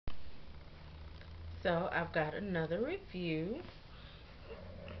So I've got another review.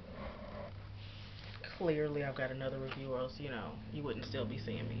 Clearly I've got another review, or else, you wouldn't still be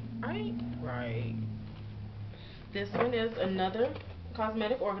seeing me. Right? Right. This one is another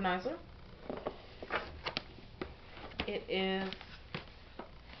cosmetic organizer. It is,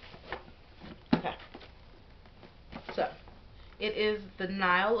 okay, so it is the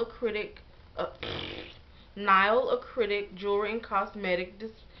Nile Acrylic Jewelry and Cosmetic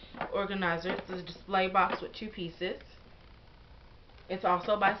Organizer. It's a display box with 2 pieces. It's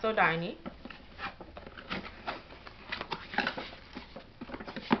also by Sodynee.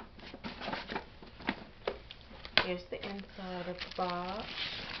 Here's the inside of the box.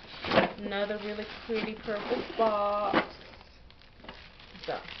 Another really pretty purple box.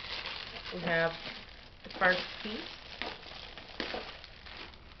 So, we have the first piece,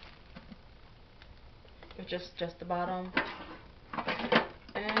 which is just the bottom.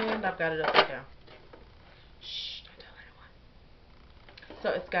 And I've got it upside down. Shh, don't tell anyone. So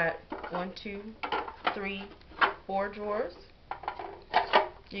it's got 1, 2, 3, 4 drawers.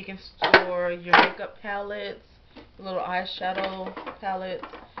 You can store your makeup palettes, little eyeshadow palettes,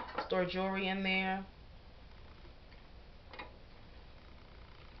 store jewelry in there.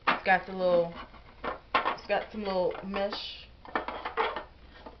 It's got some little mesh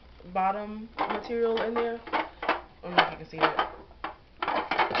bottom material in there. I don't know if you can see that.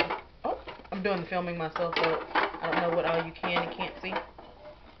 Oh, I'm doing the filming myself, so I don't know what all you can and can't see.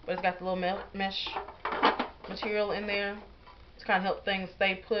 But it's got the little mesh material in there to kind of help things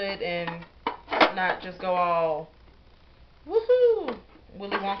stay put and not just go all woohoo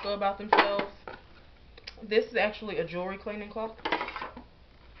Willy Wonka about themselves. This is actually a jewelry cleaning cloth,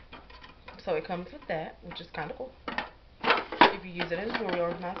 so it comes with that, which is kind of cool if you use it as a jewelry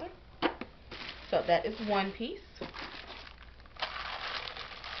organizer. So that is one piece.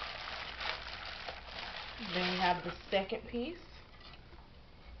 Then we have the second piece,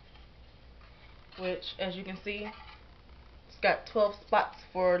 which, as you can see, it's got 12 spots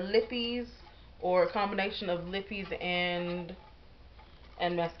for lippies, or a combination of lippies and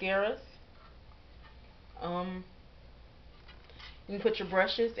mascaras. You can put your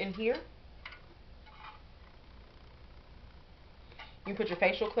brushes in here. You can put your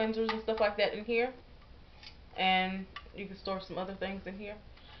facial cleansers and stuff like that in here. And you can store some other things in here.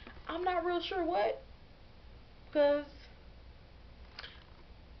 I'm not real sure what, because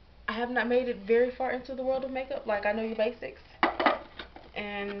I have not made it very far into the world of makeup. Like, I know your basics.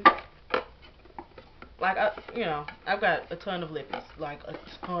 And, like, I've got a ton of lippies. Like, a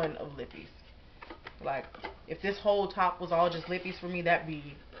ton of lippies. Like, if this whole top was all just lippies for me, that'd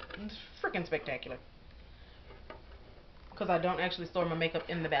be freaking spectacular. Because I don't actually store my makeup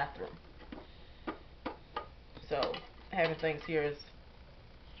in the bathroom. So, having things here is,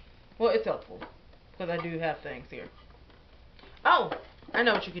 well, it's helpful. Because I do have things here. Oh, I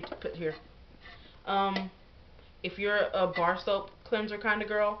know what you could put here. If you're a bar soap cleanser kind of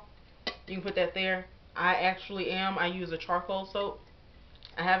girl, you can put that there. I actually am. I use a charcoal soap.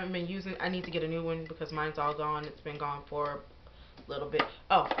 I haven't been using, I need to get a new one because mine's all gone. It's been gone for a little bit.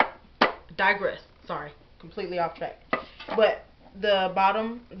 Oh, digress. Sorry, completely off track. But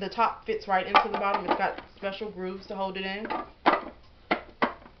the top fits right into the bottom. It's got special grooves to hold it in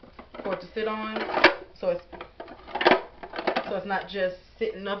for it to sit on. So it's not just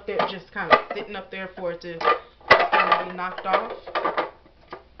sitting up there, just kind of sitting up there for it to be knocked off.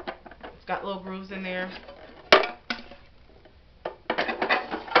 It's got little grooves in there.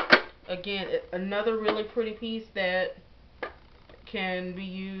 Again, another really pretty piece that can be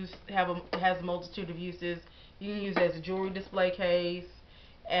used, has a multitude of uses. You can use it as a jewelry display case,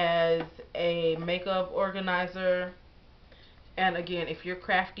 as a makeup organizer, and again, if you're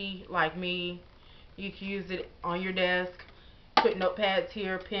crafty like me, you can use it on your desk. Put notepads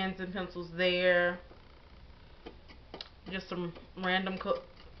here, pens and pencils there. Just some random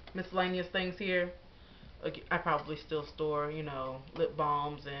miscellaneous things here. I probably still store, lip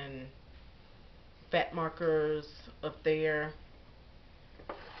balms and fat markers up there.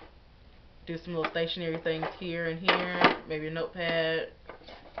 Do some little stationery things here and here. Maybe a notepad.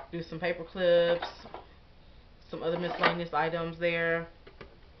 Do some paper clips. Some other miscellaneous items there.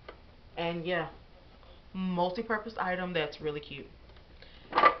 And yeah, multi-purpose item that's really cute.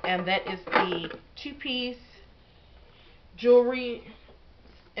 And that is the 2-piece jewelry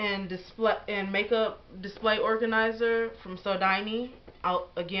and makeup display organizer from Sodynee. I'll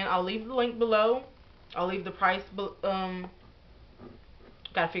leave the link below. I'll leave the price. Gotta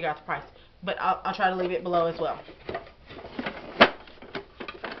figure out the price, but I'll try to leave it below as well.